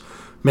of course,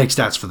 make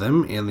stats for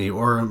them in the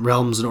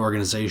realms and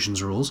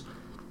organizations rules.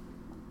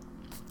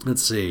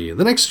 Let's see.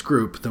 The next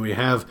group that we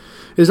have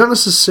is not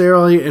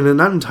necessarily and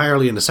not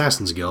entirely an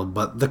Assassin's Guild,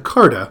 but the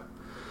Carta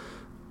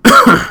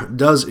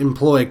does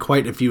employ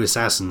quite a few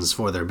assassins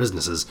for their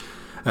businesses,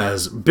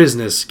 as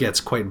business gets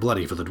quite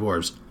bloody for the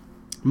dwarves.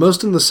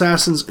 Most of the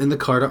assassins in the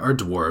Carta are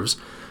dwarves,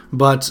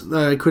 but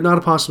I could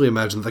not possibly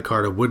imagine that the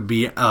Carta would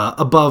be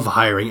above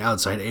hiring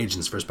outside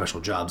agents for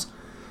special jobs,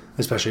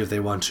 especially if they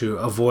want to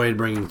avoid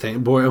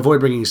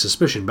bringing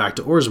suspicion back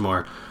to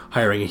Orzammar.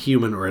 Hiring a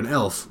human or an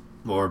elf,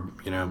 or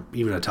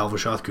even a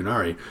Tal-Vashoth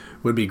Qunari,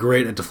 would be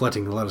great at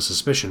deflecting a lot of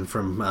suspicion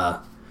from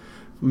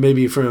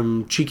maybe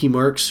from cheeky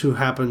marks who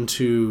happen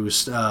to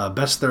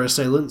best their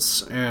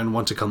assailants and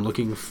want to come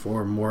looking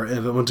for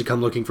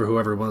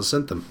whoever was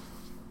sent them.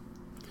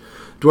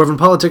 Dwarven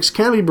politics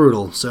can be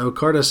brutal, so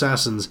Carta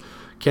assassins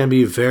can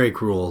be very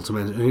cruel to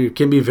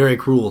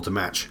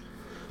match.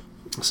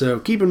 So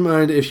keep in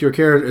mind,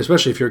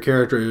 especially if your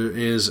character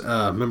is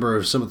a member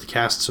of some of the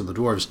castes of the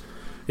dwarves,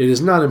 it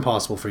is not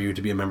impossible for you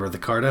to be a member of the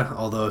Carta,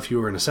 although if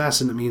you are an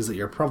assassin, it means that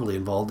you're probably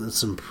involved in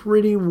some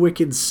pretty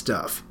wicked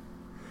stuff.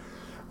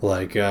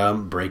 Like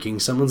breaking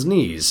someone's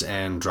knees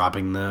and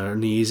dropping their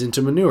knees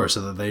into manure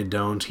so that they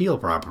don't heal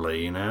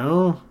properly,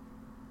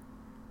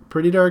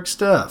 Pretty dark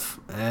stuff.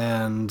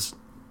 And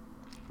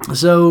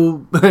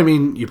so,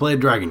 you played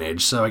Dragon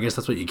Age, so I guess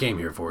that's what you came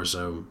here for,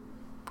 so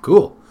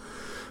cool.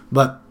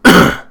 But,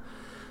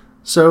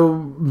 so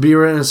be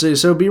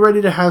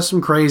ready to have some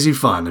crazy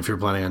fun if you're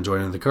planning on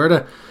joining the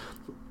Carta.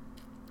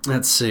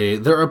 Let's see.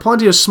 There are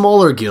plenty of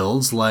smaller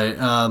guilds that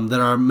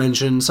are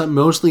mentioned,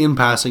 mostly in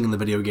passing in the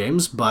video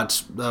games,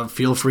 but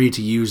feel free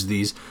to use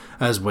these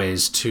as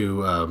ways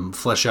to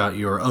flesh out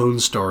your own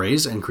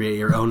stories and create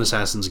your own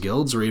Assassin's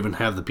Guilds, or even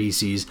have the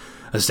PCs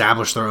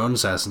establish their own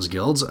Assassin's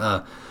Guilds.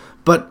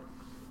 But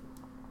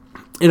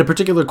in a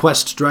particular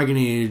quest,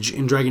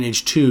 in Dragon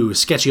Age 2,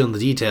 Sketchy on the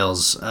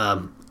Details,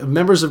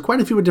 members of quite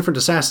a few different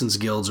Assassin's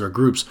Guilds or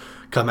groups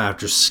come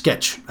after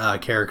Sketch, a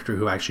character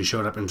who actually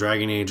showed up in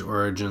Dragon Age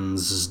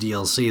Origins'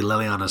 DLC,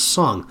 Leliana's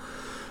Song.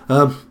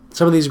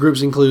 Some of these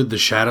groups include the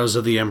Shadows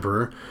of the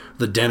Emperor,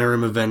 the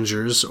Denerim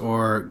Avengers,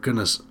 or,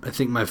 goodness, I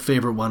think my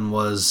favorite one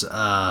was,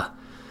 I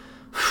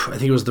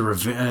think it was the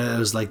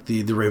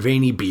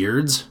Ravani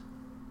Beards,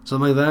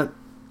 something like that.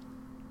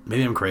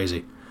 Maybe I'm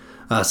crazy.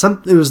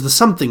 It was the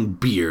something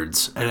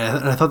Beards, and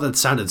I thought that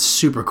sounded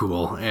super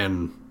cool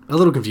and a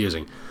little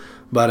confusing.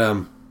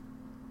 But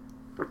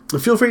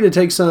feel free to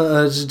take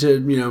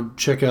some,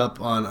 check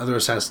up on other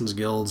Assassin's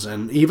Guilds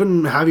and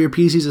even have your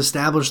PCs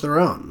establish their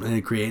own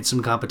and create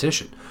some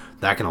competition.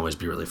 That can always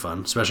be really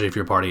fun, especially if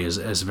your party is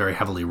very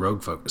heavily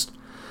rogue focused.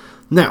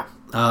 Now,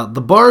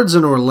 the Bards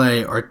in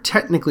Orlais are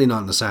technically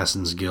not an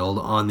Assassin's Guild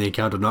on the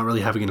account of not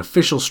really having an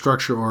official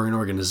structure or an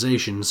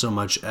organization so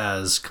much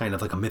as kind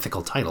of like a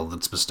mythical title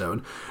that's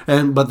bestowed.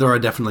 But there are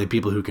definitely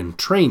people who can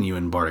train you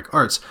in bardic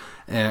arts.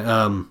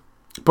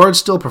 Bards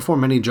still perform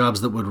many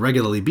jobs that would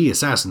regularly be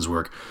Assassin's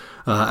work,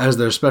 as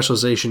their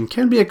specialization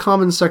can be a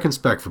common second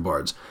spec for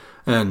Bards.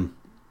 And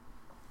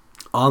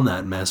on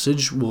that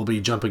message, we'll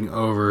be jumping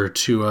over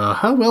to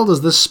how well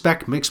does this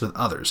spec mix with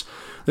others.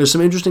 There's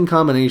some interesting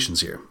combinations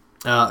here.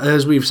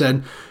 As we've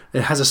said,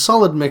 it has a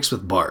solid mix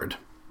with Bard,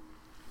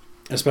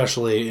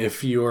 especially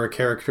if your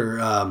character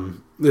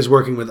is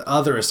working with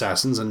other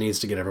assassins and needs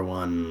to get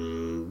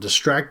everyone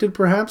distracted,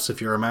 perhaps.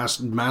 If you're a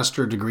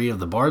master degree of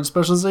the Bard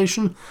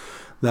specialization,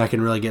 that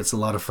can really get a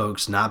lot of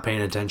folks not paying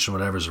attention to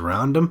whatever's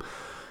around them.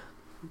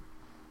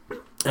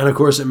 And of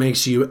course, it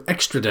makes you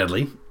extra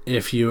deadly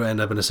if you end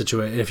up in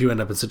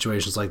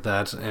situations like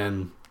that.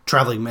 And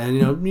traveling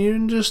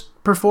man,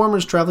 just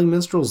performers, traveling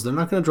minstrels, they're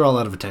not going to draw a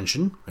lot of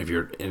attention if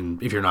you're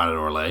not in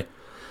Orlais.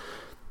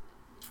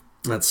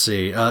 Let's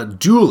see.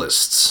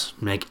 Duelists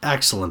make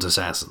excellent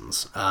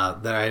assassins.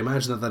 That I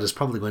imagine that is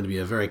probably going to be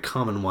a very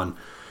common one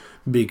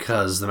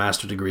because the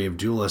master degree of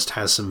duelist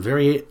has some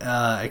very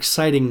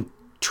exciting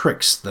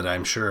tricks that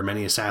I'm sure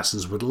many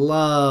assassins would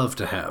love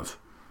to have.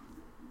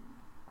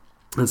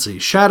 Let's see.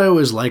 Shadow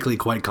is likely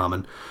quite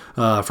common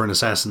for an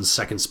assassin's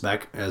second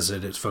spec, as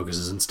it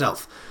focuses in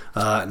stealth,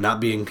 not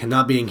being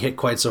hit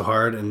quite so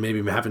hard, and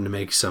maybe having to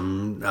make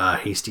some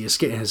hasty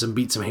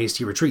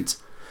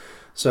retreats.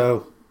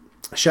 So,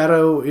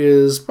 Shadow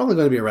is probably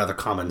going to be a rather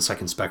common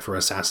second spec for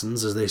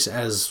assassins,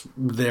 as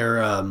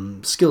their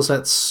skill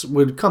sets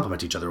would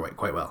complement each other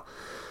quite well.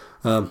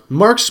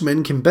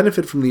 Marksmen can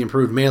benefit from the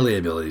improved melee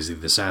abilities of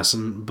the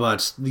assassin,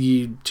 but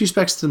the two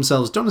specs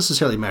themselves don't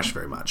necessarily mesh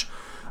very much.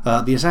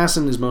 The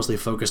assassin is mostly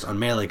focused on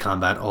melee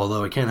combat,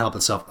 although it can help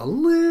itself a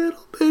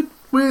little bit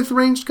with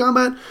ranged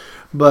combat.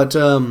 But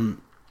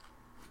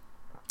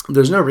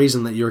there's no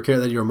reason that your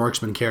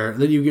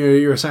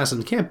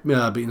assassin can't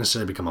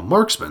necessarily become a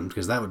marksman,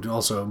 because that would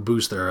also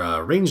boost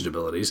their ranged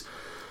abilities.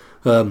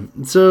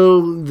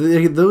 So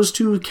those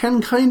two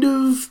can kind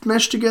of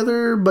mesh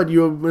together, but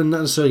you're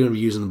not necessarily going to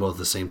be using them both at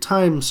the same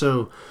time.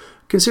 So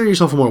consider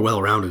yourself a more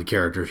well-rounded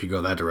character if you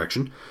go that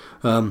direction.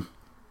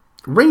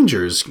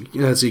 Rangers,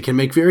 can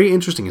make very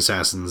interesting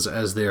assassins,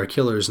 as they are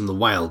killers in the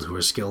wild who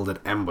are skilled at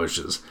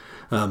ambushes.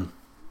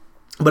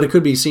 But it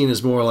could be seen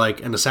as more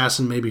like an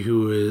assassin,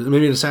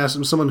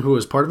 someone who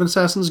is part of an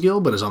assassin's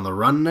guild but is on the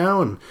run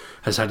now and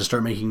has had to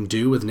start making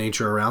do with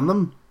nature around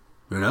them.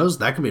 Who knows?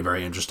 That could be a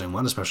very interesting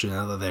one, especially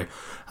now that they're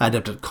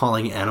adept at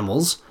calling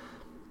animals.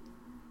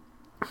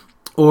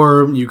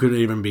 Or you could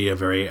even be a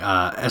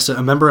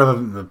member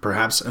of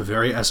perhaps a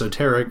very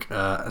esoteric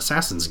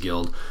assassin's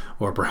guild,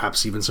 or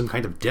perhaps even some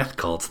kind of death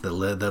cult that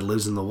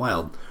lives in the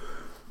wild.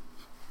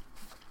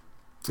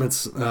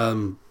 That's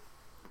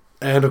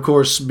and of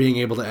course, being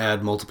able to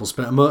add multiple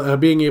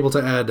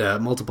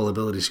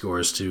ability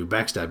scores to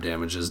backstab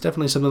damage is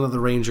definitely something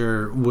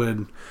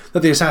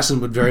that the assassin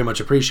would very much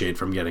appreciate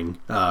from getting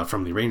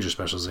from the ranger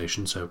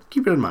specialization. So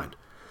keep it in mind.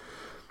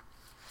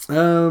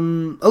 A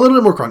little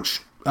bit more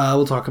crunch.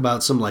 We'll talk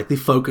about some likely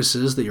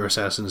focuses that your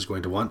assassin is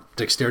going to want.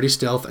 Dexterity,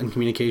 stealth, and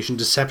communication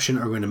deception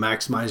are going to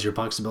maximize your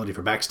possibility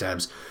for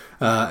backstabs.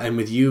 And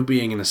with you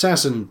being an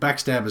assassin,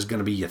 backstab is going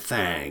to be your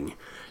thing.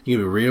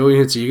 You're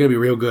going to be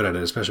real good at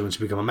it, especially once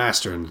you become a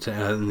master in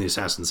the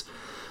assassins.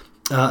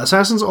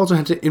 Assassins also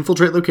have to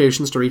infiltrate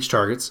locations to reach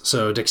targets,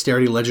 so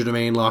dexterity,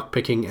 legerdemain,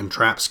 lockpicking, and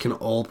traps can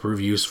all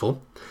prove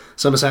useful.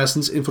 Some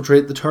assassins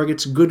infiltrate the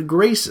target's good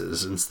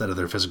graces instead of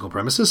their physical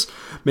premises,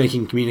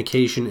 making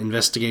communication,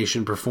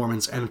 investigation,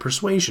 performance, and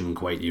persuasion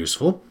quite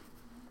useful.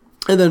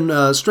 And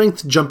then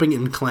strength, jumping,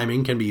 and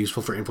climbing can be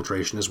useful for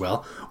infiltration as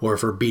well, or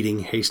for beating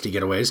hasty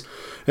getaways.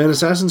 And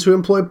assassins who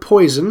employ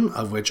poison,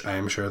 of which I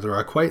am sure there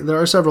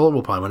are several,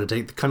 will probably want to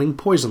take the cunning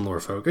poison lore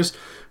focus,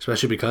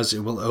 especially because it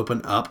will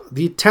open up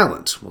the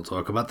talent. We'll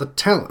talk about the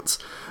talents.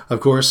 Of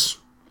course,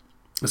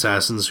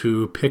 assassins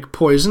who pick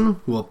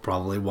poison will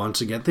probably want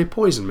to get the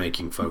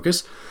poison-making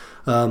focus.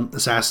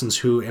 Assassins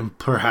who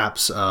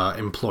perhaps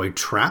employ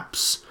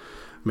traps,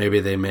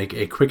 maybe they make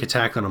a quick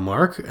attack on a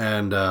mark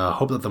and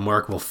hope that the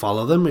mark will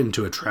follow them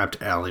into a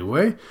trapped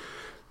alleyway.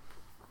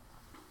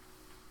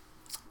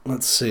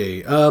 Let's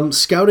see.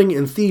 Scouting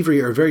and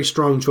thievery are very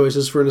strong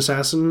choices for an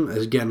assassin,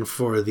 again,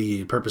 for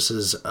the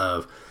purposes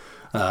of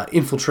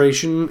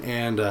Infiltration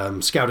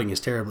and scouting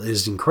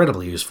is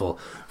incredibly useful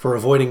for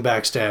avoiding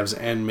backstabs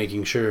and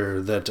making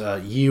sure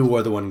that you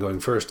are the one going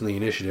first in the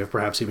initiative,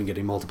 perhaps even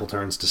getting multiple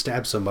turns to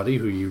stab somebody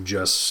who you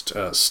just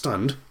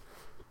stunned.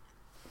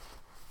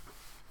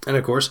 And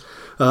of course,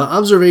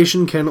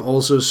 observation can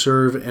also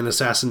serve an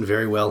assassin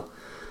very well,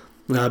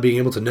 being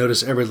able to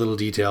notice every little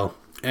detail.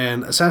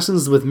 And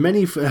assassins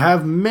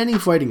have many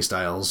fighting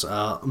styles.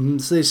 So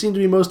they seem to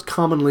be most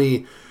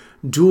commonly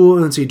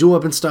dual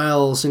weapon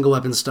style, single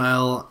weapon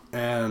style,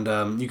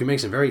 and you can make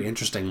some very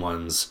interesting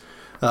ones.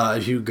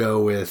 If you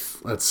go with,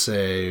 let's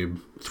say,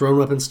 thrown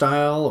weapon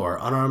style or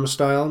unarmed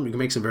style, you can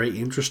make some very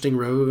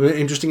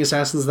interesting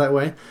assassins that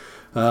way.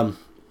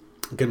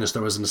 Goodness,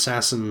 there was an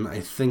assassin,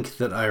 I think,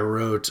 that I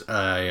wrote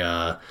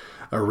a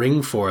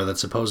ring for that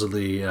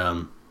supposedly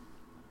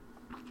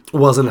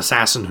was an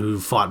assassin who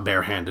fought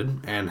barehanded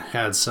and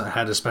had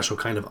a special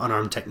kind of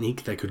unarmed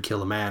technique that could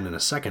kill a man in a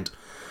second.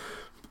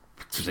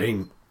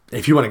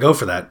 If you want to go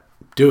for that,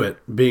 do it.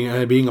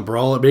 Being a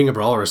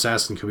brawler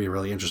assassin could be a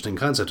really interesting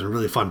concept and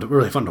really fun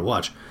to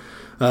watch.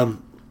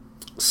 And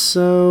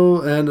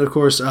of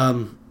course,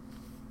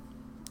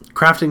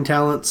 crafting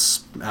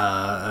talents,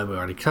 I've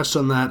already touched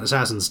on that.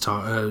 Assassins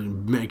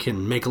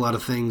can make a lot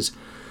of things.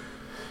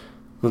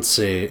 Let's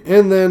see.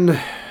 And then,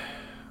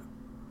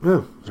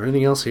 is there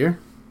anything else here?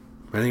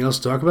 Anything else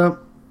to talk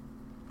about?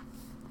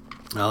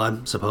 Well, I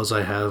suppose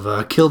I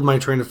have killed my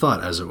train of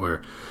thought, as it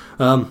were.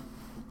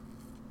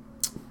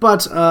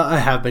 But I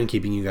have been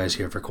keeping you guys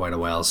here for quite a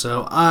while,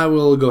 so I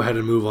will go ahead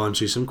and move on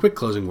to some quick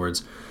closing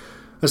words.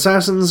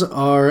 Assassins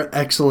are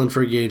excellent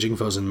for engaging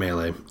foes in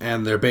melee,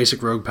 and their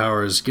basic rogue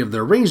powers give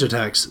their ranged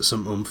attacks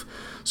some oomph,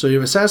 so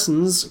your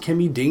assassins can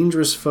be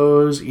dangerous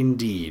foes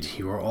indeed.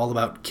 You are all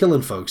about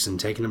killing folks and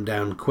taking them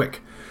down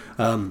quick,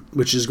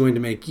 which is going to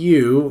make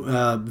you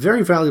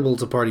very valuable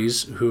to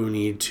parties who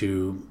need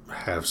to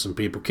have some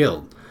people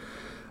killed.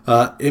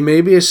 It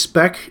may be a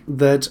spec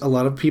that a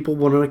lot of people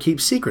want to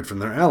keep secret from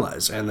their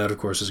allies, and that, of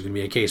course, is going to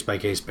be a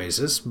case-by-case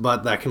basis,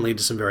 but that can lead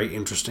to some very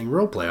interesting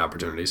roleplay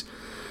opportunities.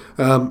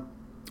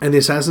 And the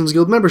Assassin's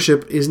Guild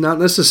membership is not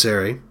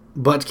necessary,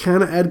 but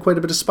can add quite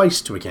a bit of spice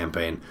to a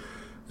campaign,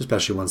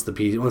 especially once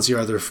your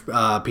other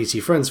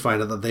PC friends find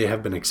out that they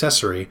have been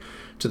accessory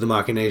to the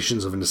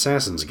machinations of an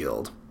Assassin's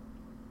Guild.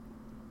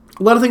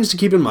 A lot of things to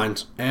keep in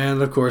mind,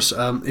 and of course,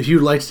 if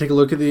you'd like to take a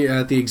look at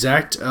the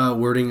exact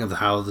wording of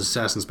how the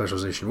Assassin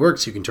specialization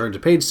works, you can turn to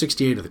page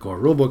 68 of the core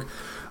rulebook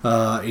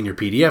in your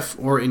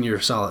PDF or in your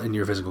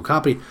physical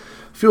copy.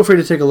 Feel free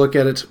to take a look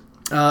at it.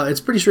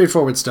 It's pretty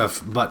straightforward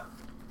stuff, but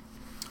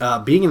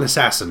being an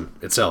assassin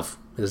itself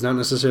is not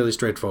necessarily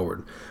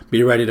straightforward.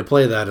 Be ready to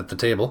play that at the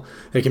table.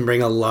 It can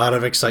bring a lot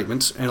of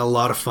excitement and a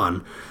lot of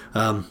fun.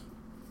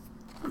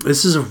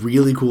 This is a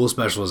really cool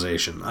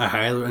specialization. I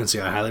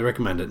highly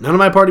recommend it. None of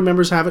my party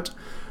members have it.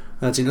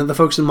 None of the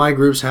folks in my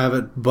groups have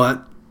it,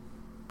 but,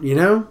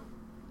 I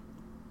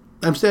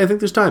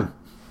think there's time.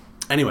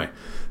 Anyway,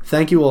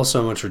 thank you all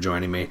so much for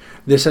joining me.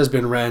 This has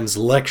been Rand's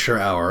Lecture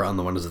Hour on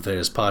the Wonders of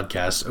Thedas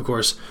podcast. Of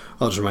course,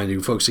 I'll just remind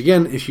you folks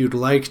again, if you'd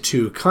like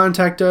to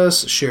contact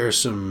us, share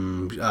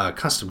some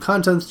custom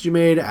content that you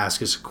made,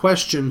 ask us a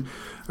question,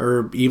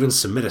 or even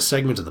submit a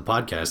segment of the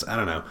podcast, I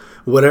don't know.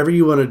 Whatever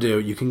you want to do,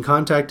 you can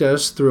contact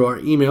us through our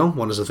email,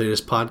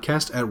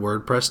 wondersofthedaspodcast at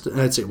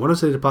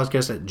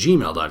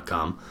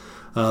gmail.com.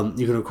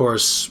 You can, of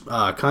course,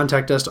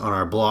 contact us on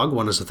our blog,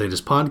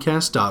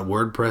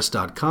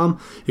 wondersofthedaspodcast.wordpress.com.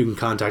 You can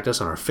contact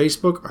us on our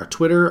Facebook, our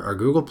Twitter, our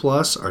Google+,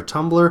 our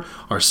Tumblr,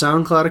 our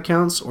SoundCloud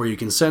accounts, or you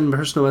can send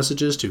personal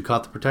messages to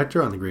Caught the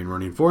Protector on the Green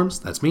Ronin forums,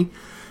 that's me,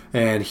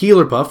 and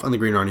Healer Puff on the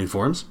Green Ronin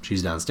forums,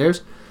 she's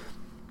downstairs.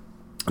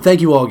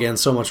 Thank you all again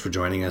so much for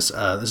joining us.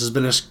 This has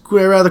been a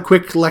rather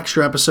quick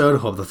lecture episode.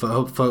 Hope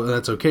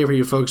that's okay for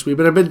you folks. We've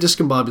been a bit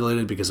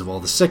discombobulated because of all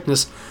the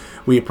sickness.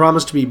 We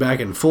promise to be back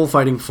in full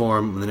fighting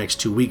form in the next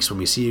 2 weeks when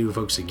we see you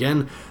folks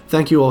again.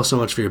 Thank you all so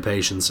much for your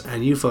patience,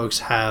 and you folks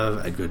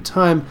have a good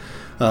time.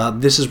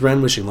 This is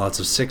Ren wishing lots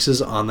of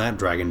sixes on that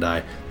dragon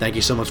die. Thank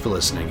you so much for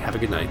listening. Have a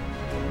good night,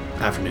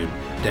 afternoon,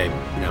 day,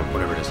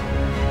 whatever it is.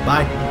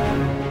 Bye.